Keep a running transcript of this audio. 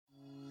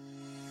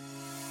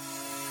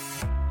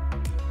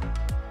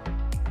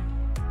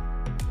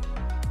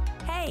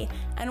Hi,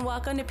 and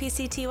welcome to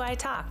PCTY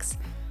Talks.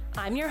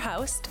 I'm your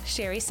host,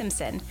 Sherry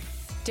Simpson.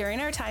 During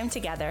our time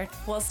together,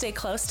 we'll stay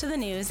close to the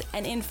news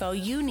and info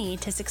you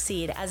need to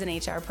succeed as an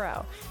HR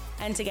pro.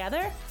 And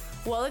together,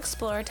 we'll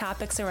explore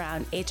topics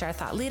around HR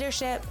thought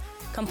leadership,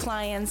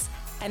 compliance,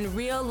 and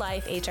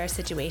real-life HR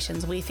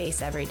situations we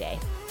face every day.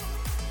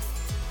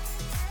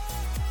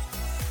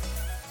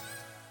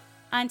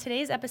 On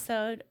today's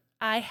episode,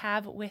 I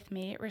have with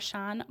me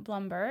Rashawn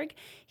Blumberg.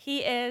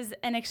 He is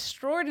an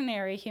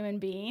extraordinary human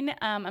being.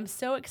 I'm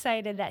so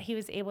excited that he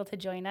was able to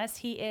join us.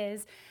 He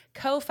is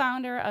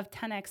co-founder of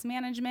 10X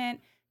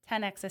Management,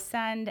 10X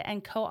Ascend,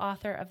 and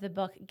co-author of the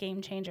book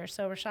Game Changer.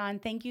 So Rashawn,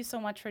 thank you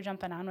so much for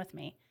jumping on with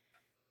me.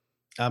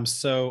 I'm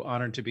so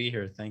honored to be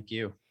here. Thank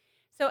you.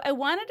 So I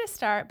wanted to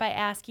start by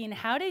asking,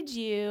 how did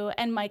you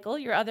and Michael,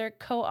 your other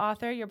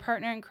co-author, your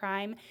partner in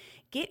crime,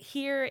 get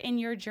here in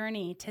your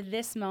journey to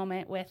this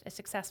moment with a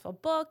successful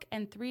book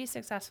and 3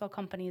 successful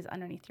companies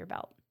underneath your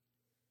belt?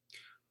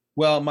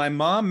 Well, my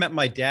mom met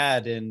my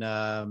dad in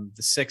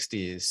the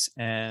 60s,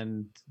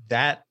 and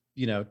that,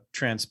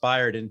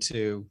 transpired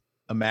into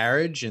a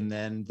marriage and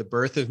then the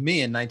birth of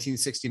me in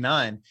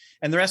 1969.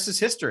 And the rest is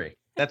history.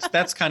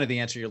 That's kind of the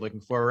answer you're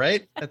looking for,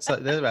 right? That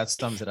about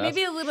sums it up.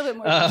 Maybe a little bit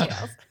more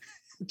details.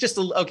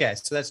 Okay.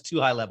 So that's too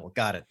high level.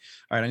 Got it.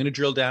 All right. I'm going to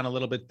drill down a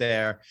little bit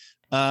there.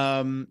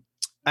 I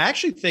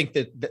actually think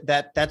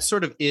that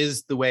sort of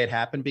is the way it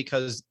happened,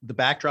 because the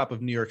backdrop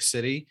of New York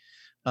City,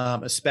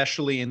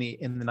 especially in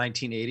the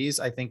 1980s,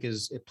 I think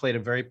it played a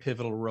very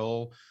pivotal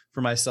role for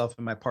myself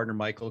and my partner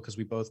Michael, because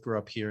we both grew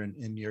up here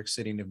in New York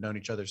City and have known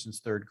each other since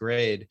 3rd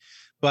grade.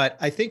 But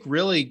I think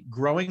really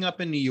growing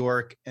up in New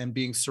York and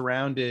being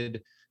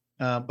surrounded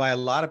by a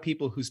lot of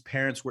people whose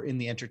parents were in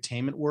the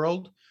entertainment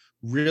world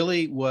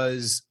really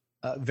was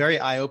very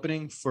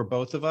eye-opening for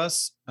both of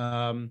us.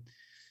 A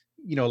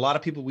lot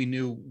of people we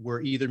knew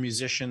were either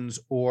musicians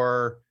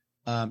or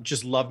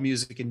just loved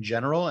music in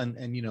general,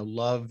 and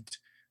loved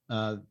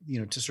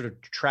to sort of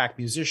track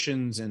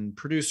musicians and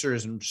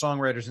producers and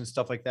songwriters and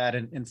stuff like that.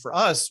 And for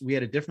us, we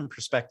had a different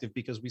perspective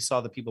because we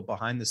saw the people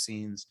behind the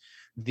scenes,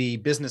 the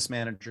business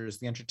managers,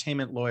 the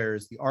entertainment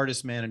lawyers, the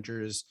artist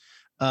managers.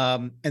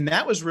 And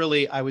that was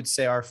really, I would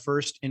say, our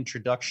first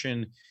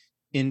introduction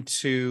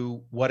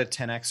into what a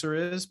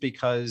 10Xer is,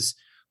 because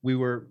we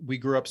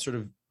grew up sort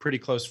of pretty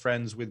close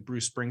friends with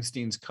Bruce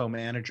Springsteen's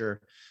co-manager.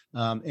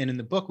 And in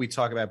the book, we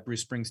talk about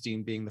Bruce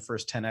Springsteen being the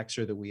first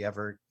 10Xer that we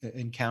ever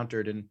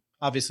encountered. And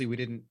obviously we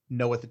didn't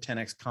know what the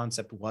 10X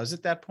concept was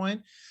at that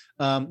point.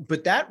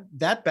 But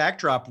that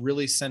backdrop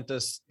really sent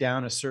us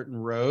down a certain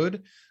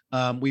road.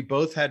 We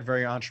both had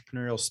very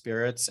entrepreneurial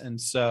spirits. And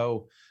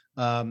so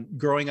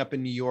growing up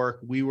in New York,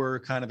 we were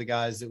kind of the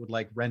guys that would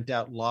like rent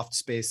out loft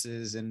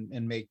spaces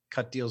and make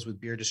cut deals with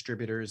beer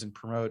distributors and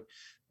promote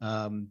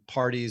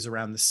parties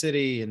around the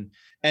city.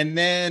 And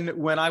then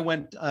when I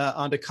went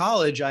on to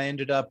college, I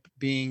ended up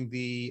being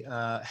the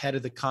head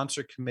of the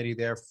concert committee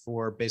there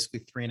for basically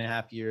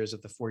 3.5 years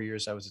of the 4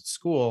 years I was at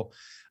school.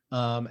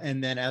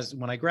 And then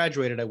when I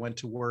graduated, I went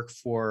to work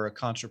for a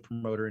concert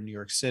promoter in New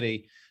York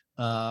City.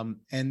 And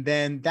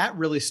then that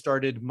really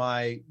started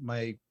my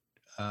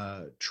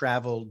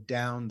travel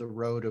down the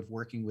road of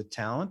working with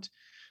talent.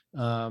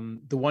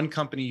 The one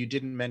company you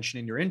didn't mention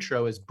in your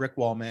intro is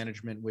Brickwall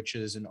Management, which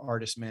is an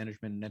artist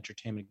management and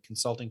entertainment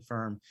consulting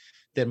firm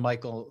that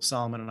Michael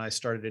Solomon and I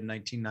started in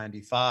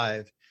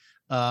 1995.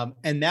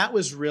 And that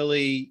was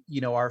really,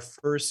 our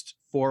first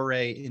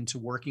foray into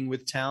working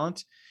with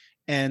talent.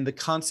 And the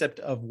concept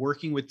of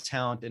working with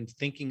talent and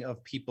thinking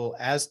of people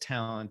as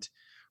talent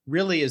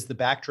really is the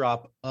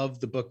backdrop of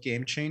the book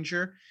Game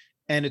Changer.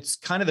 And it's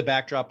kind of the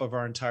backdrop of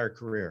our entire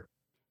career.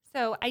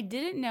 So I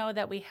didn't know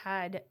that we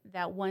had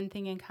that one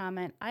thing in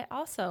common. I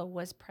also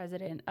was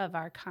president of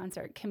our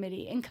concert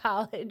committee in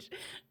college.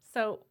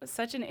 So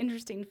such an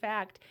interesting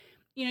fact.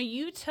 You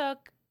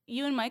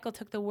and Michael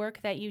took the work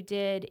that you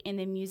did in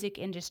the music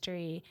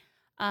industry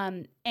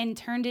and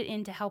turned it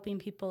into helping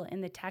people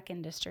in the tech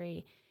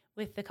industry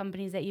with the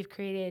companies that you've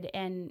created.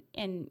 And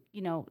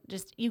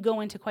just you go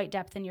into quite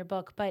depth in your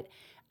book. But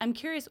I'm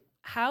curious,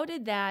 how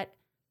did that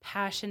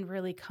passion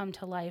really come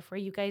to life, where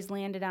you guys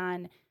landed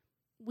on,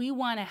 we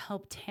want to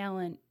help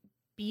talent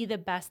be the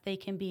best they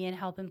can be and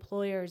help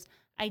employers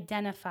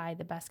identify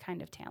the best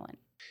kind of talent?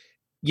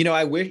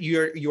 I wish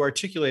you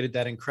articulated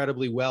that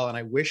incredibly well. And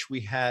I wish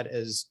we had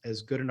as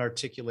good an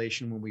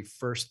articulation when we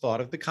first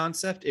thought of the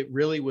concept. It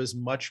really was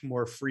much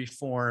more free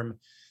form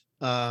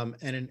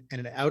and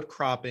an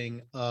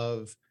outcropping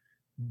of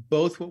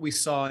both what we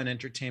saw in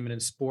entertainment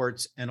and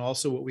sports, and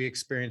also what we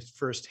experienced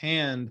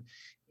firsthand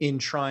in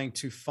trying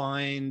to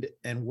find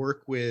and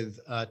work with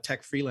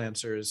tech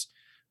freelancers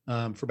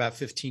for about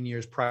 15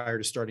 years prior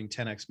to starting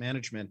 10X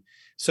Management.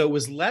 So it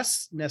was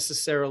less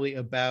necessarily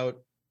about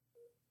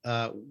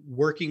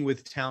working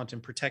with talent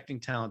and protecting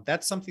talent.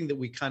 That's something that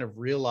we kind of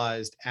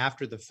realized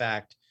after the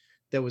fact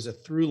that was a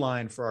through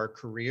line for our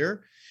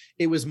career.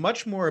 It was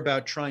much more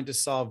about trying to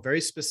solve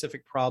very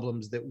specific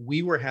problems that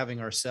we were having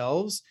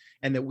ourselves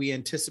and that we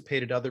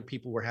anticipated other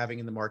people were having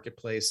in the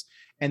marketplace.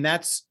 And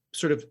that's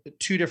sort of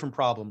two different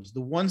problems.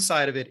 The one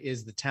side of it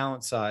is the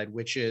talent side,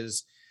 which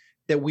is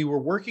that we were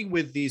working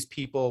with these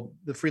people,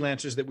 the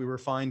freelancers that we were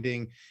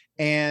finding,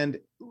 and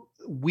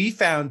we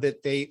found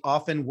that they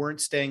often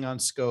weren't staying on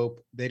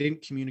scope. They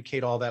didn't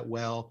communicate all that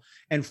well.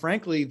 And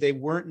frankly, they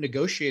weren't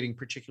negotiating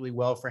particularly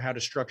well for how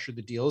to structure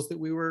the deals that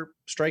we were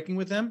striking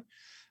with them.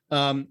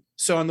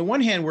 So on the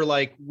one hand, we're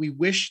like, we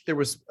wish there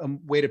was a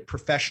way to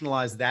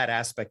professionalize that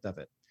aspect of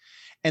it.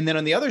 And then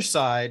on the other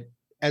side,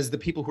 as the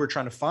people who were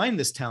trying to find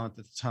this talent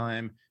at the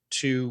time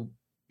to,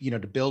 to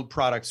build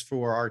products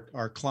for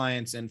our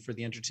clients and for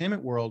the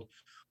entertainment world,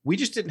 we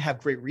just didn't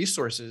have great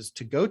resources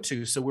to go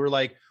to. So we were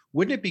like,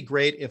 wouldn't it be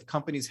great if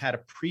companies had a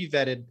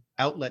pre-vetted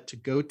outlet to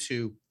go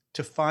to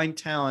find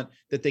talent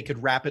that they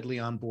could rapidly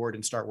onboard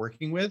and start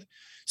working with?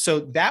 So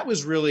that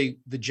was really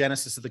the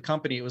genesis of the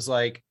company. It was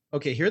like,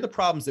 okay, here are the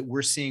problems that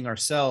we're seeing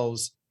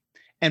ourselves.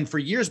 And for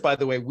years, by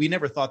the way, we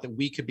never thought that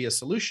we could be a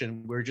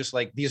solution. We were just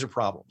like, these are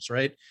problems,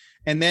 right?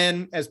 And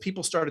then as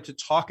people started to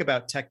talk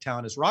about tech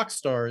talent as rock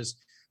stars,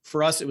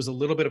 for us, it was a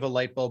little bit of a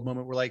light bulb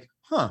moment. We're like,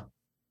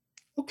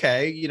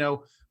 okay,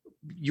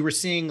 you were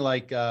seeing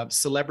like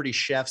celebrity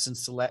chefs and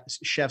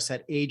chefs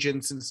had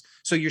agents. And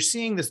so you're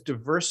seeing this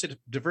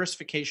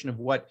diversification of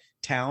what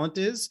talent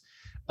is.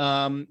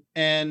 And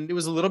it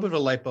was a little bit of a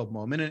light bulb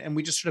moment, and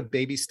we just sort of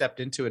baby stepped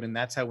into it. And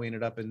that's how we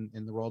ended up in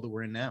the role that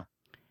we're in now.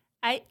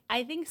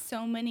 I think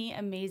so many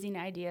amazing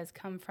ideas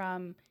come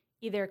from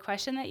either a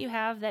question that you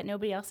have that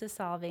nobody else is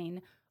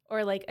solving,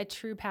 or like a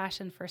true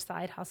passion for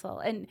side hustle.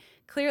 And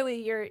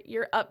clearly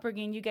your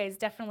upbringing, you guys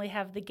definitely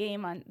have the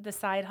game on the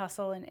side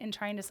hustle and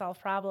trying to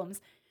solve problems.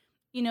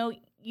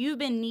 You've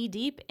been knee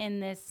deep in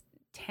this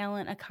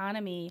talent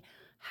economy.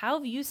 How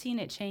have you seen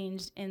it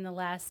changed in the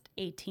last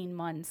 18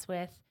 months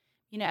with,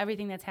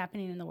 everything that's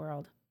happening in the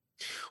world?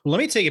 Well, let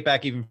me take it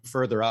back even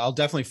further. I'll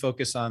definitely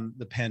focus on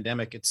the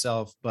pandemic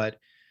itself. But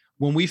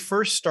when we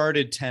first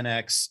started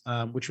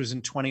 10X, which was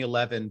in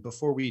 2011,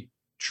 before we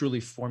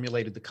truly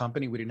formulated the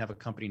company, we didn't have a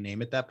company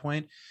name at that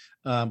point,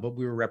 but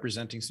we were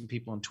representing some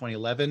people in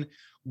 2011.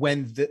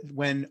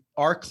 When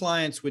our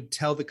clients would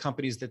tell the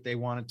companies that they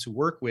wanted to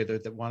work with or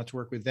that wanted to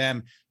work with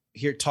them,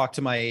 here, talk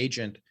to my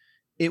agent,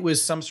 it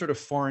was some sort of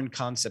foreign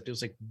concept. It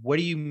was like, what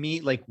do you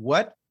mean? Like,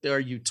 what are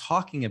you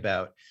talking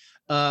about?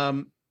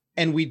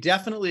 And we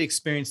definitely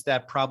experienced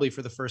that probably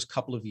for the first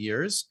couple of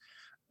years.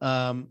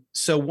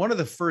 So one of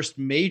the first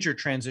major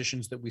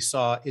transitions that we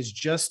saw is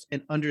just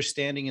an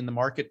understanding in the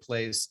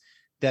marketplace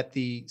that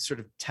the sort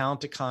of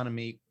talent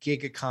economy,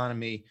 gig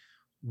economy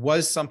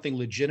was something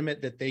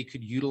legitimate that they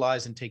could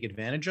utilize and take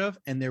advantage of.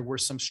 And there were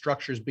some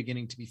structures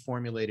beginning to be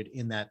formulated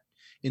in that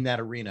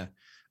arena.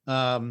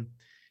 The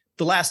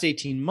last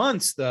 18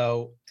 months,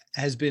 though,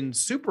 has been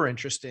super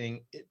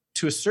interesting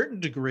to a certain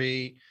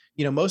degree.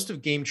 Most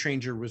of Game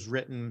Changer was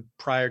written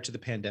prior to the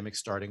pandemic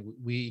starting.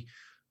 We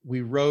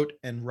wrote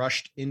and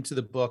rushed into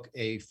the book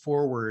a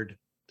foreword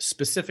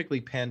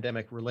specifically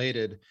pandemic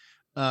related.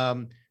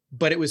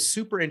 But it was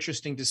super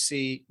interesting to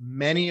see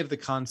many of the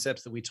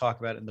concepts that we talk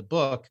about in the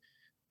book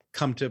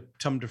come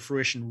to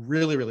fruition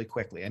really, really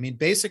quickly. I mean,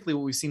 basically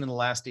what we've seen in the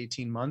last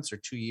 18 months or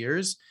 2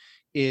 years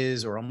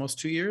or almost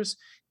 2 years,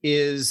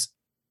 is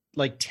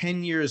like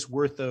 10 years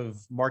worth of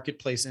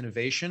marketplace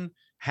innovation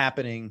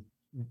happening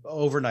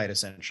overnight,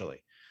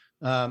 essentially.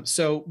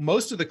 So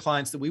most of the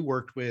clients that we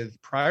worked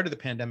with prior to the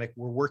pandemic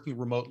were working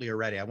remotely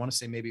already. I want to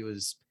say maybe it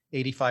was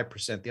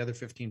 85%. The other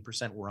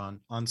 15% were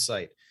on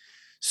site.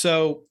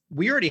 So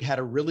we already had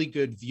a really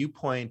good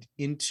viewpoint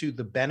into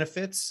the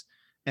benefits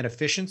and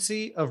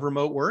efficiency of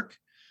remote work.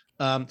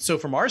 So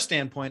from our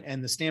standpoint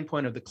and the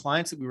standpoint of the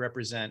clients that we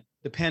represent,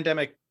 the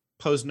pandemic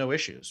posed no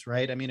issues,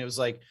 right? I mean, it was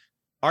like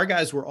our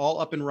guys were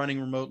all up and running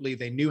remotely.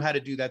 They knew how to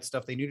do that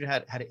stuff. They knew how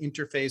to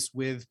interface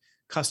with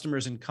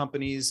customers and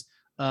companies.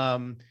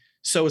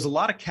 So it was a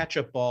lot of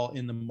catch-up ball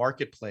in the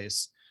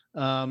marketplace.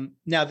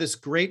 Now, this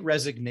great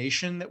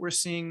resignation that we're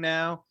seeing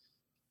now,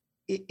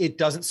 it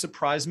doesn't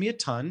surprise me a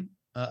ton.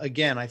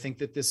 Again, I think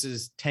that this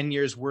is 10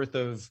 years worth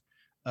of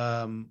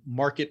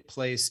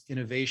marketplace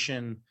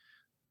innovation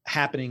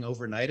happening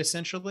overnight,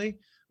 essentially.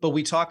 But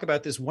we talk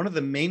about this. One of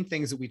the main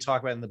things that we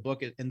talk about in the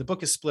book, and the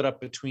book is split up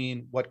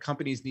between what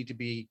companies need to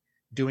be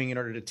doing in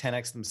order to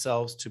 10X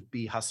themselves to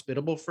be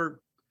hospitable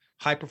for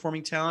high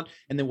performing talent,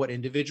 and then what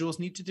individuals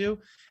need to do.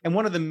 And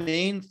one of the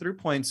main through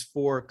points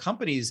for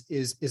companies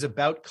is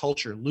about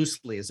culture,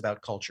 loosely is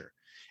about culture.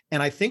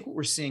 And I think what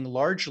we're seeing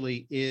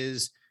largely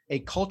is a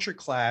culture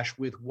clash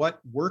with what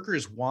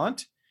workers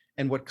want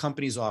and what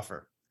companies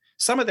offer.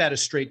 Some of that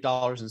is straight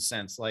dollars and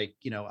cents. Like,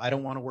 I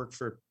don't want to work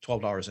for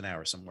 $12 an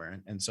hour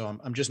somewhere. And so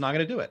I'm just not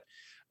going to do it.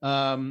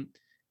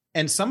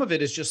 And some of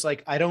it is just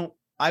like,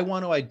 I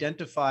want to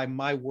identify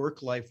my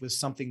work life with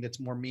something that's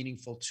more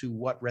meaningful to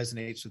what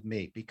resonates with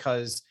me,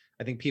 because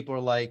I think people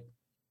are like,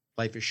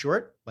 life is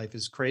short, life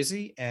is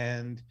crazy,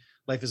 and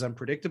life is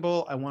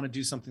unpredictable. I want to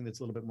do something that's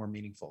a little bit more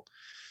meaningful.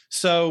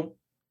 So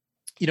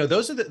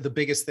those are the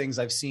biggest things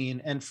I've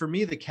seen. And for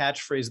me, the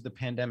catchphrase of the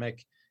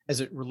pandemic,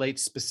 as it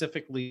relates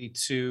specifically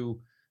to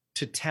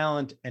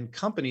talent and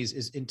companies,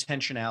 is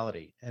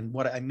intentionality. And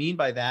what I mean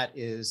by that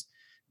is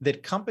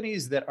that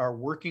companies that are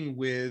working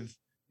with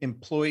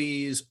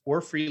employees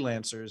or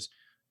freelancers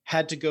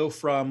had to go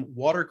from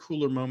water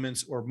cooler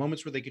moments or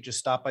moments where they could just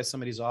stop by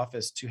somebody's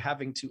office to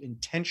having to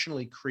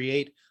intentionally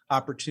create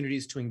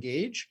opportunities to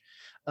engage.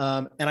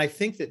 And I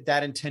think that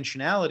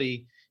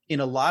intentionality in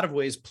a lot of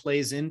ways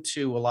plays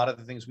into a lot of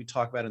the things we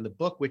talk about in the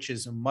book, which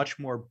is a much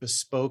more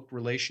bespoke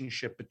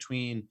relationship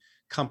between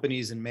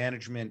companies and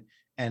management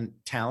and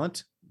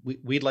talent.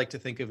 We'd like to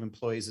think of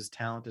employees as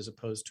talent as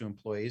opposed to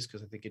employees,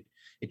 because I think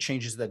it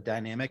changes the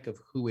dynamic of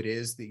who it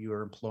is that you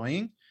are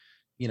employing.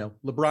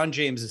 LeBron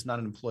James is not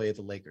an employee of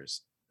the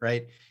Lakers,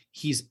 right?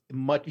 He's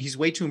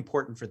way too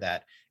important for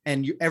that.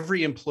 And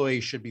every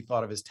employee should be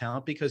thought of as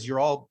talent, because you're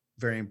all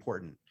very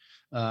important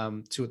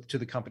to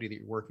the company that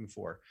you're working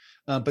for.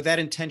 But that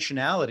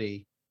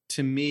intentionality,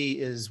 to me,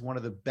 is one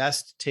of the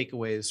best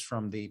takeaways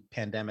from the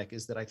pandemic,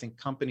 is that I think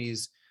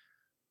companies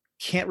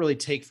can't really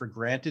take for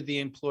granted the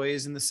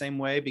employees in the same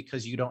way,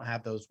 because you don't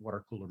have those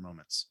water cooler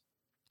moments.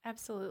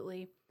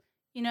 Absolutely.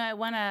 I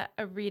want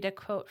to read a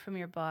quote from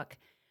your book.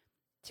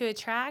 To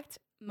attract,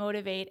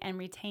 motivate, and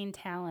retain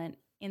talent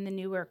in the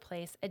new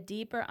workplace, a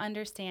deeper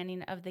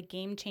understanding of the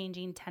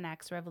game-changing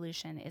 10X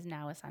revolution is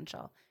now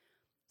essential.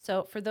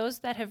 So for those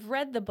that have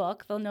read the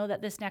book, they'll know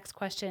that this next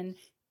question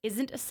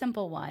isn't a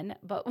simple one,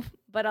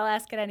 but I'll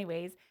ask it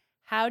anyways.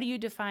 How do you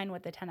define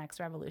what the 10X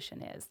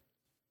revolution is?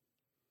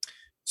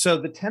 So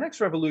the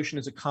 10X revolution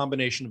is a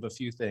combination of a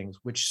few things,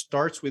 which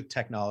starts with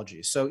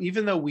technology. So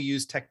even though we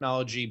use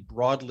technology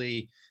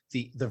broadly,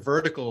 the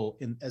vertical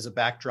as a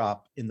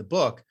backdrop in the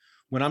book,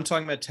 when I'm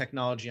talking about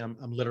technology, I'm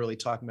literally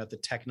talking about the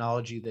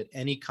technology that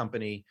any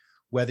company,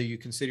 whether you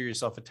consider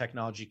yourself a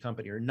technology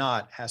company or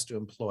not, has to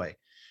employ.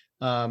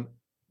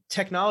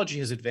 Technology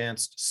has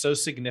advanced so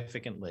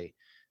significantly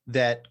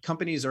that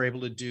companies are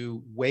able to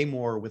do way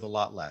more with a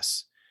lot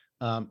less.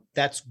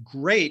 That's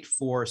great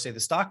for, say,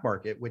 the stock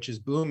market, which is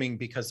booming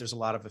because there's a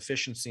lot of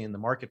efficiency in the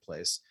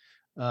marketplace.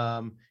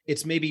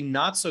 It's maybe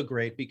not so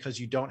great because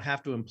you don't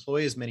have to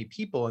employ as many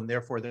people, and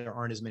therefore there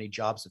aren't as many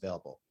jobs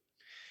available.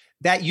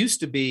 That used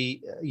to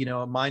be, a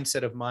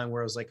mindset of mine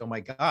where I was like, oh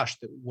my gosh,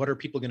 what are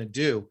people going to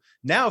do?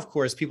 Now, of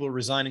course, people are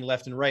resigning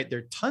left and right. There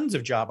are tons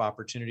of job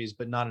opportunities,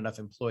 but not enough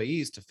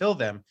employees to fill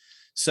them.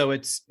 So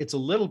it's a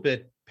little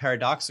bit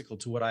paradoxical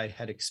to what I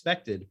had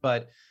expected.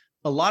 But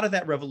a lot of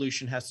that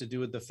revolution has to do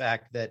with the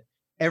fact that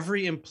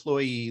every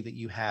employee that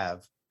you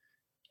have,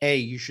 A,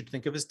 you should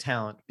think of as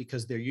talent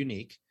because they're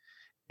unique.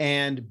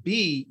 And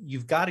B,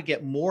 you've got to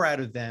get more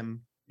out of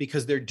them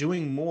because they're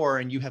doing more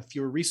and you have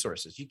fewer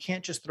resources. You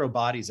can't just throw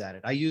bodies at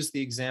it. I use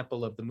the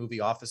example of the movie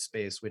Office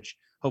Space, which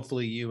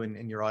hopefully you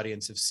and your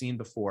audience have seen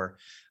before.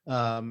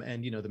 And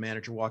the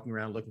manager walking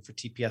around looking for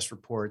TPS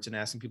reports and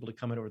asking people to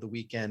come in over the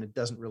weekend. It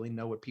doesn't really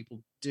know what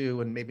people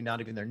do and maybe not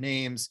even their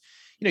names.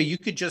 You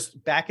could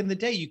just, back in the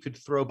day, you could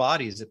throw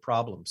bodies at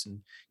problems, and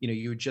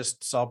you would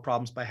just solve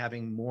problems by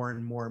having more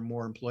and more and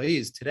more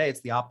employees. Today,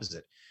 it's the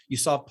opposite. You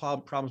solve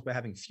problems by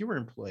having fewer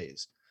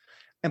employees.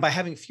 And by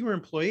having fewer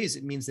employees,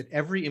 it means that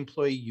every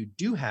employee you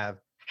do have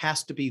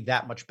has to be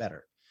that much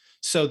better.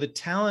 So the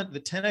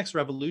 10X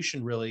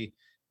revolution really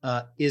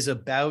is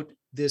about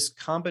this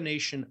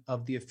combination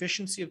of the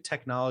efficiency of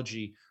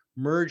technology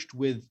merged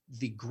with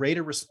the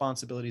greater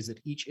responsibilities that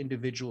each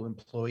individual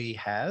employee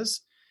has.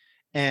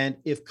 And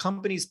if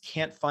companies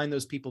can't find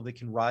those people that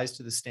can rise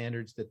to the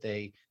standards that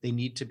they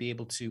need to be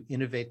able to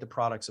innovate the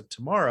products of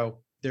tomorrow,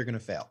 they're going to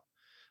fail.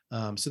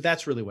 So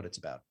that's really what it's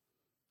about.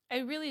 I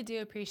really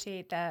do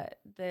appreciate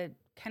the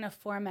kind of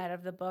format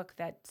of the book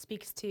that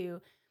speaks to,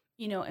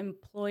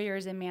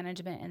 employers and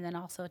management, and then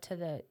also to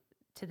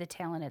the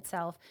talent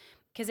itself.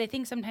 Because I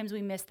think sometimes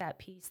we miss that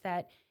piece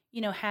that,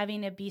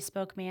 having a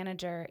bespoke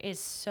manager is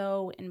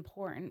so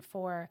important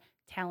for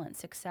talent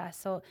success.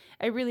 So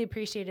I really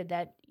appreciated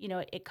that,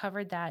 it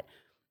covered that.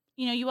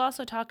 You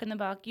also talk in the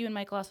book, you and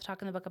Michael also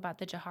talk in the book about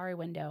the Johari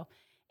window,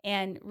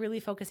 and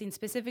really focusing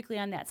specifically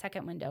on that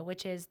second window,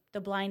 which is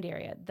the blind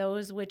area,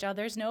 those which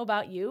others know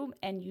about you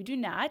and you do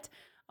not,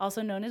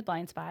 also known as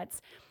blind spots.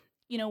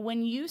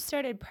 When you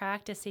started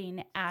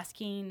practicing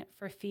asking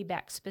for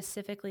feedback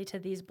specifically to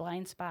these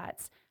blind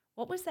spots,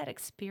 what was that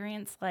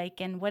experience like?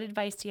 And what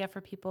advice do you have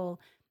for people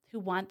who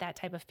want that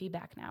type of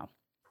feedback now?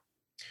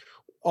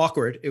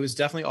 Awkward. It was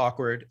definitely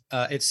awkward.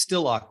 It's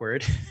still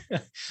awkward.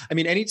 I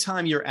mean,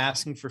 anytime you're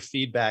asking for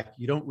feedback,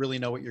 you don't really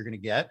know what you're going to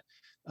get.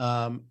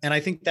 And I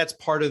think that's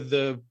part of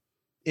the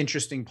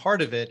interesting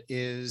part of it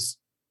is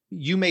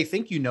you may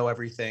think you know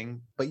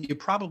everything, but you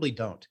probably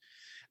don't.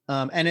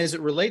 And as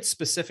it relates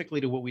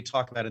specifically to what we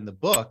talk about in the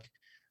book,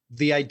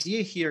 the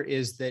idea here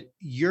is that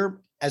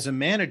as a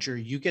manager,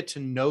 you get to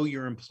know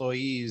your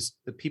employees,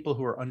 the people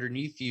who are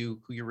underneath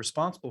you, who you're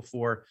responsible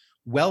for,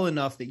 well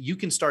enough that you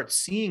can start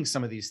seeing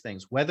some of these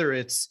things, whether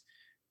it's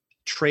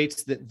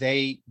traits that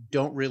they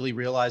don't really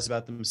realize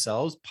about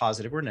themselves,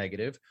 positive or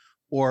negative,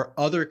 or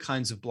other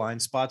kinds of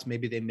blind spots.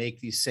 Maybe they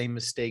make these same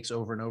mistakes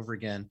over and over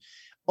again.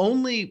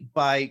 Only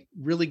by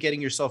really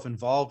getting yourself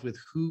involved with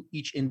who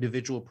each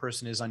individual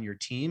person is on your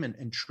team,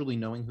 and truly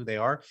knowing who they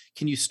are,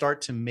 can you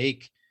start to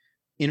make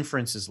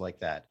inferences like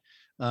that.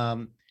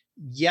 Um,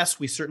 yes,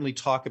 we certainly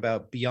talk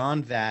about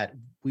beyond that.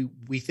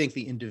 We think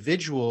the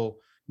individual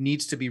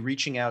needs to be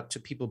reaching out to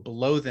people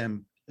below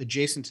them,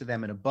 adjacent to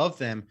them, and above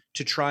them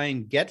to try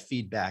and get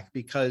feedback,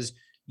 because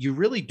you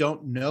really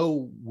don't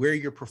know where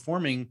you're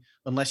performing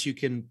unless you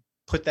can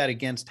put that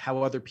against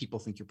how other people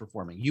think you're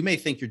performing. You may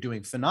think you're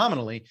doing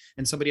phenomenally,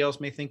 and somebody else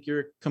may think you're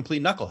a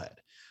complete knucklehead.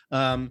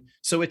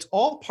 So it's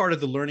all part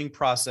of the learning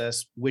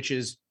process, which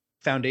is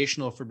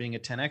foundational for being a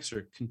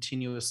 10Xer,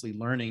 continuously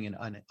learning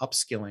and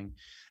upskilling.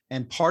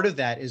 And part of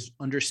that is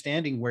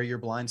understanding where your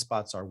blind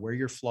spots are, where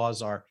your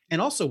flaws are, and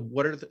also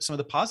what are some of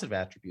the positive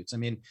attributes. I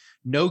mean,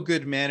 no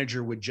good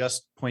manager would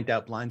just point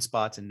out blind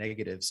spots and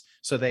negatives.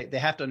 So they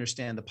have to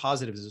understand the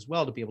positives as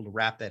well to be able to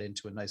wrap that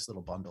into a nice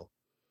little bundle.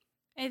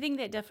 I think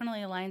that definitely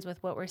aligns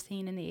with what we're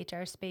seeing in the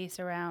HR space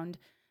around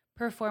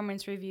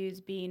performance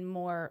reviews being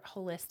more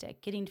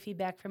holistic, getting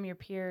feedback from your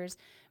peers,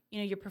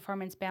 your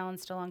performance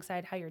balanced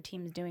alongside how your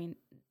team's doing,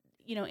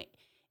 you know,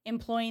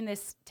 employing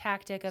this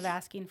tactic of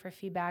asking for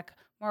feedback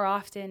more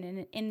often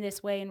and in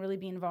this way and really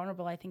being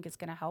vulnerable, I think is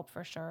going to help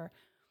for sure.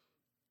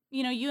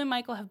 You and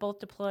Michael have both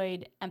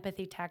deployed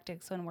empathy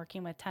tactics when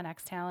working with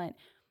 10X Talent.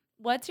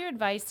 What's your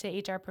advice to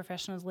HR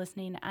professionals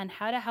listening on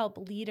how to help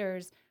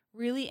leaders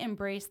really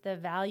embrace the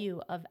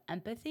value of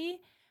empathy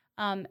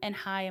and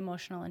high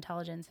emotional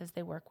intelligence as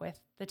they work with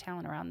the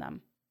talent around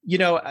them?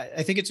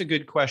 I think it's a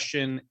good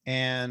question.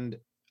 And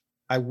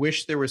I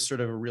wish there was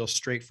sort of a real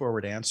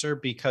straightforward answer,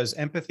 because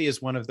empathy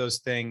is one of those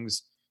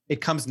things,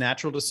 it comes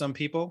natural to some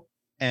people.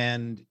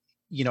 And,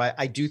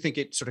 I do think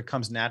it sort of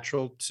comes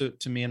natural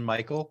to me and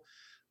Michael.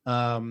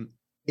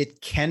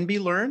 It can be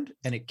learned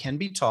and it can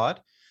be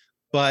taught,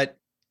 but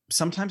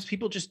sometimes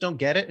people just don't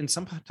get it. And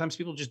sometimes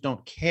people just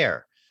don't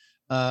care.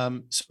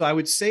 So I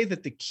would say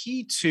that the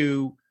key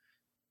to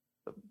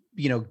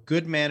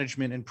good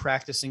management and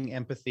practicing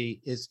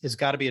empathy is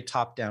got to be a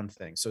top down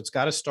thing. So it's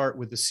got to start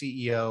with the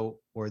CEO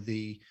or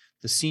the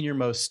senior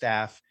most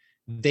staff.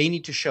 They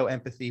need to show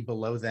empathy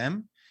below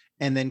them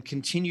and then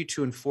continue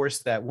to enforce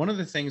that. One of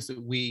the things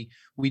that we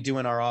do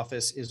in our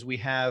office is we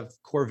have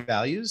core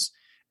values,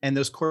 and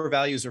those core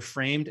values are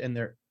framed and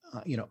they're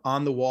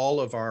on the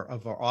wall of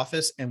our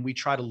office, and we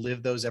try to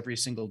live those every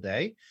single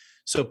day.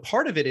 So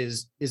part of it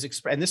is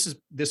and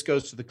this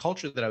goes to the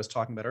culture that I was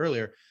talking about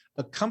earlier.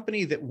 A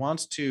company that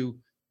wants to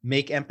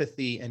make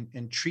empathy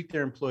and treat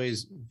their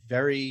employees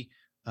very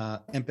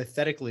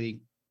empathetically,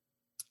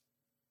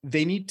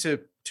 they need to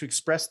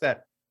express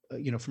that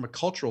from a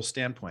cultural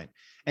standpoint.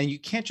 And you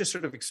can't just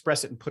sort of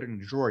express it and put it in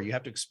a drawer. You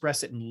have to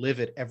express it and live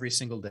it every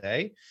single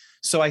day.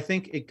 So I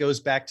think it goes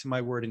back to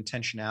my word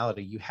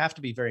intentionality. You have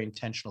to be very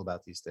intentional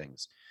about these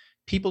things.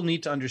 People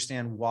need to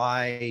understand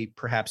why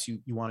perhaps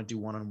you want to do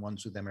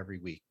one-on-ones with them every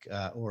week,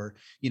 or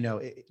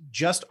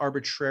just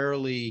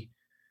arbitrarily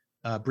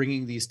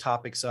bringing these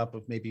topics up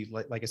of maybe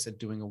like I said,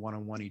 doing a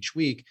one-on-one each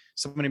week.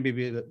 Somebody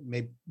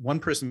maybe one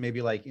person may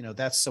be like,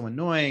 that's so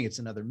annoying, it's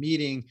another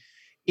meeting.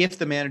 If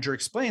the manager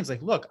explains,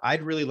 like, look,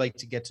 I'd really like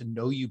to get to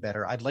know you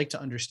better. I'd like to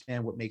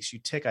understand what makes you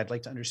tick. I'd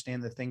like to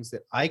understand the things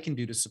that I can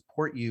do to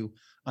support you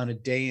on a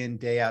day in,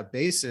 day out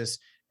basis.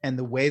 And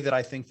the way that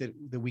I think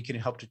that we can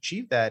help to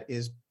achieve that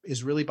is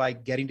really by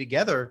getting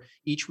together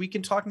each week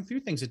and talking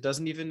through things. It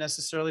doesn't even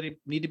necessarily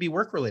need to be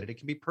work related. It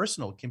can be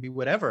personal. It can be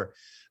whatever.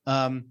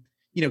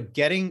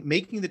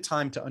 Making the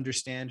time to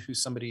understand who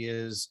somebody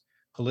is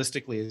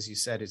holistically, as you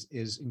said,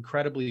 is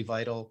incredibly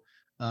vital.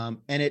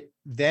 And it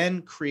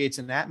then creates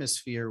an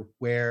atmosphere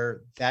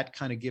where that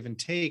kind of give and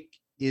take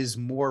is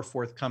more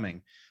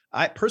forthcoming.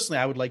 I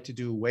would like to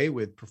do away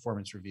with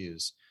performance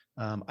reviews.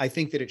 I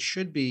think that it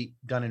should be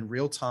done in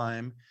real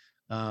time.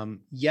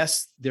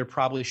 Yes, there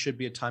probably should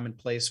be a time and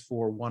place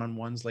for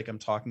one-on-ones like I'm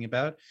talking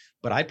about,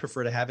 but I'd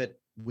prefer to have it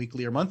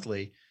weekly or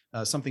monthly,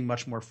 something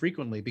much more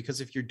frequently, because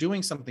if you're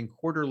doing something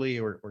quarterly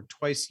or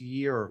twice a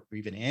year or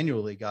even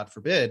annually, God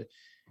forbid,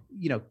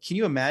 can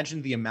you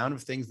imagine the amount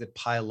of things that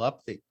pile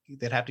up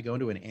that have to go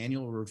into an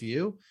annual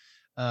review?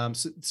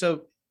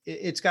 So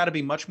it's got to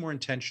be much more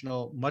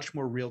intentional, much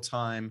more real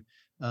time.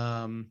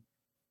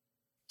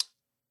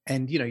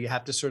 And you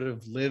have to sort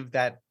of live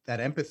that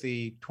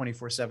empathy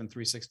 24/7,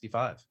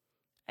 365.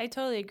 I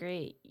totally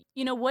agree.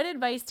 What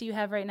advice do you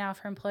have right now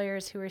for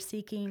employers who are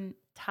seeking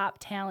top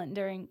talent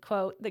during,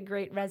 quote, the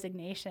great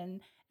resignation,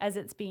 as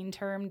it's being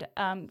termed?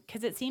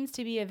 Because it seems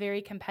to be a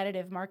very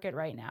competitive market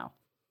right now.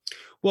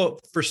 Well,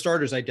 for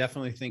starters, I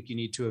definitely think you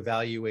need to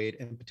evaluate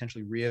and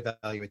potentially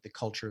reevaluate the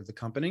culture of the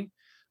company.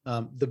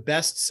 The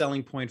best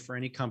selling point for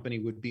any company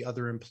would be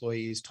other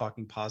employees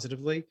talking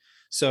positively.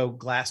 So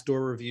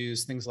Glassdoor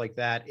reviews, things like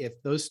that.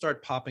 If those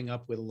start popping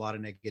up with a lot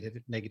of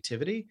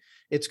negativity,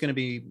 it's going to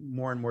be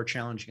more and more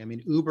challenging. I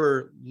mean,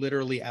 Uber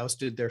literally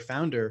ousted their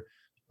founder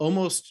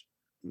almost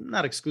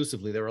not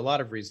exclusively, there were a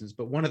lot of reasons,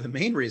 but one of the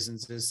main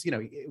reasons is,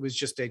 it was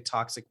just a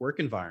toxic work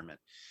environment.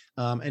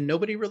 And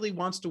nobody really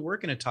wants to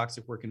work in a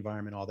toxic work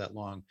environment all that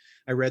long.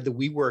 I read the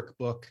WeWork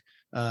book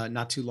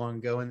not too long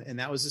ago, and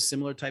that was a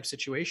similar type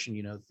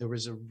situation. There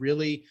was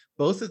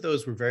both of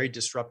those were very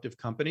disruptive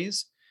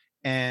companies,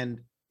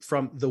 and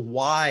from the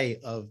why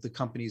of the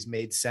companies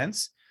made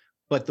sense,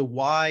 but the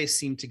why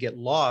seemed to get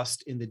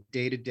lost in the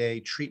day-to-day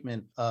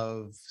treatment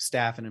of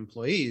staff and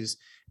employees.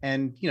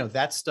 And,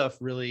 that stuff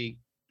really,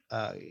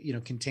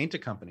 can taint a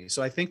company.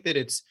 So I think that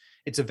it's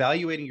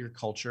evaluating your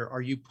culture.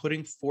 Are you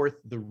putting forth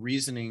the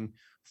reasoning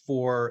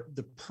for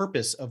the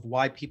purpose of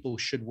why people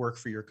should work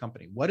for your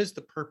company? What is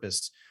the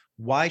purpose?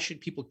 Why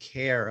should people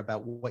care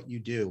about what you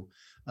do?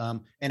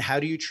 And how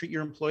do you treat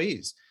your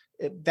employees?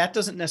 That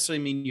doesn't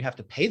necessarily mean you have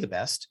to pay the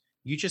best.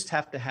 You just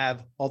have to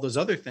have all those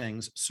other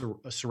things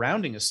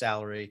surrounding a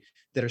salary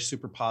that are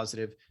super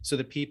positive, so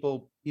that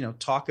people,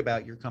 talk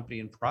about your company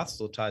and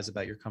proselytize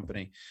about your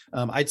company.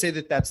 I'd say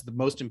that that's the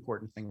most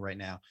important thing right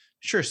now.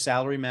 Sure,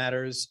 salary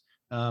matters,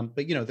 but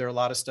there are a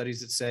lot of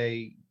studies that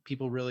say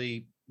people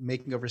really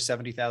making over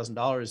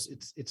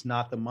 $70,000. It's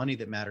not the money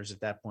that matters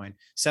at that point.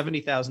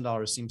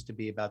 $70,000 seems to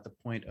be about the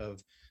point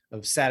of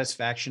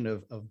satisfaction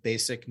of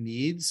basic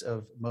needs,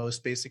 of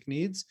most basic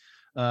needs.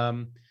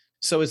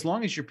 So as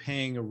long as you're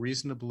paying a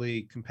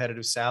reasonably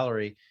competitive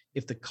salary,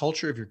 if the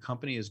culture of your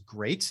company is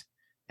great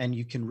and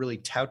you can really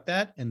tout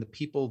that, and the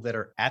people that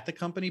are at the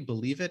company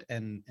believe it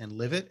and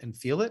live it and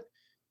feel it,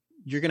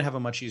 you're going to have a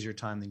much easier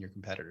time than your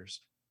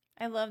competitors.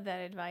 I love that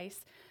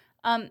advice.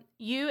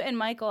 You and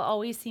Michael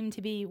always seem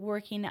to be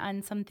working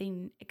on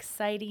something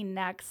exciting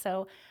next.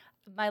 So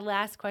my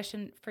last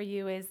question for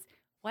you is,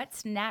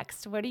 what's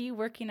next? What are you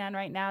working on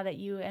right now that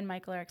you and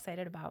Michael are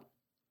excited about?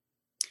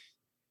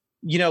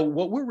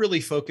 What we're really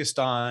focused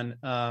on,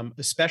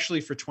 especially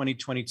for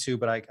 2022,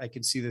 but I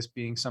could see this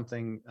being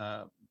something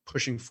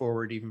pushing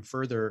forward even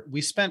further.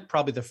 We spent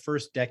probably the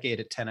first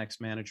decade at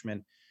 10X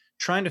Management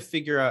trying to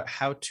figure out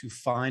how to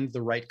find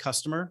the right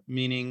customer,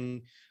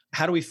 meaning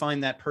how do we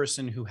find that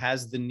person who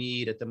has the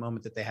need at the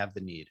moment that they have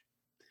the need?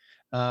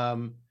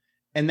 And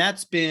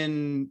that's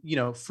been,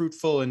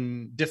 fruitful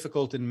and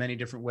difficult in many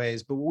different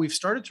ways. But what we've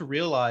started to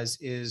realize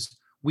is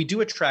we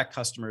do attract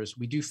customers,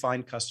 we do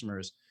find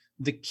customers.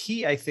 The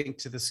key, I think,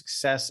 to the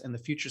success and the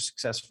future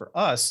success for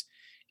us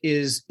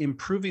is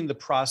improving the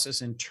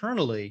process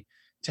internally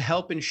to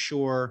help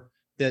ensure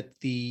that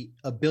the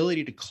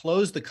ability to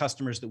close the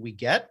customers that we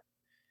get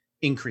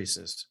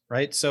increases,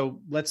 right?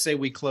 So let's say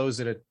we close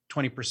at a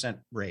 20%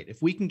 rate.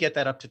 If we can get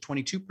that up to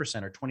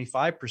 22% or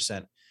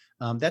 25%,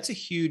 that's a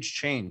huge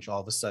change all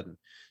of a sudden.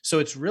 So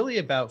it's really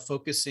about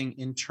focusing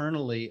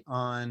internally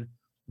on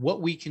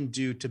what we can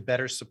do to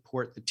better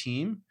support the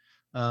team,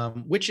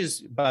 which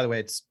is, by the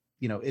way, it's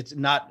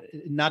not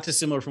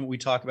dissimilar from what we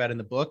talk about in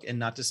the book, and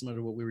not dissimilar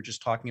to what we were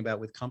just talking about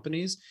with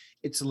companies.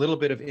 It's a little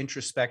bit of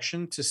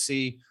introspection to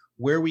see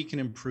where we can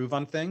improve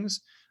on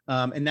things.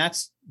 And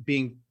that's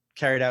being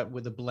carried out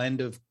with a blend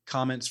of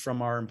comments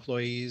from our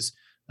employees,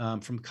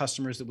 from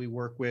customers that we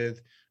work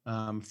with,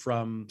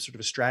 from sort of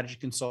a strategy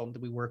consultant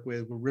that we work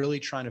with. We're really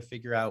trying to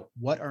figure out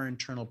what our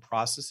internal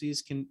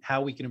processes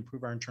how we can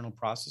improve our internal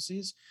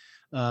processes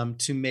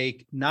to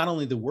make not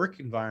only the work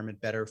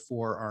environment better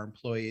for our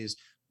employees,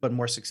 but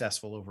more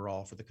successful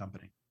overall for the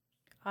company.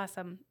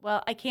 Awesome.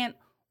 Well, I can't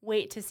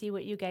wait to see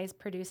what you guys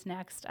produce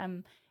next.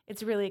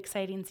 It's really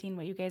exciting seeing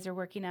what you guys are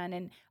working on.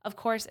 And of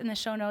course, in the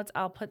show notes,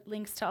 I'll put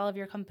links to all of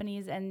your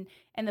companies and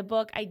the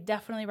book. I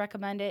definitely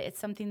recommend it. It's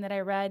something that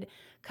I read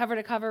cover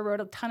to cover, wrote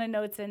a ton of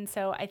notes in.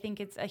 So I think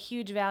it's a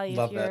huge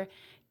value if you're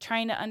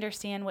trying to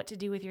understand what to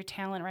do with your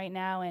talent right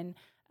now and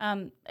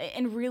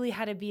really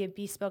how to be a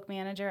bespoke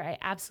manager. I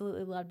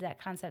absolutely loved that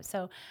concept.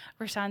 So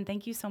Rashawn,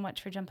 thank you so much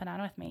for jumping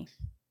on with me.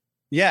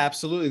 Yeah,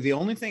 absolutely. The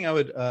only thing I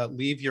would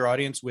leave your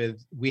audience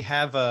with, we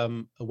have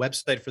a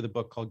website for the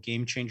book called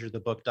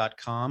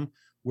GameChangerTheBook.com,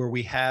 where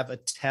we have a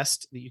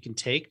test that you can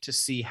take to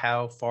see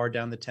how far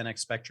down the 10X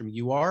spectrum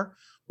you are,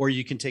 or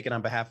you can take it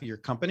on behalf of your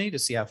company to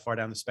see how far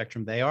down the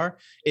spectrum they are.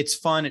 It's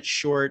fun, it's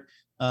short,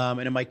 and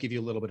it might give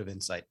you a little bit of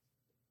insight.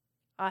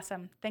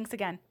 Awesome. Thanks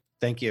again.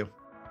 Thank you.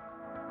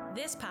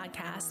 This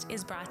podcast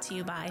is brought to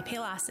you by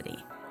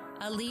Paylocity,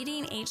 a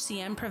leading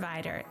HCM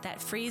provider that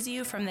frees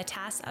you from the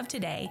tasks of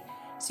today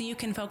so you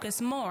can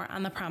focus more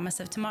on the promise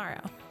of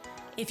tomorrow.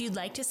 If you'd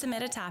like to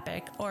submit a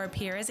topic or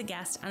appear as a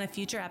guest on a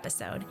future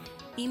episode,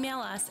 email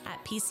us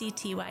at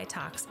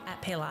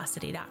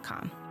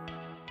pctytalks@paylocity.com.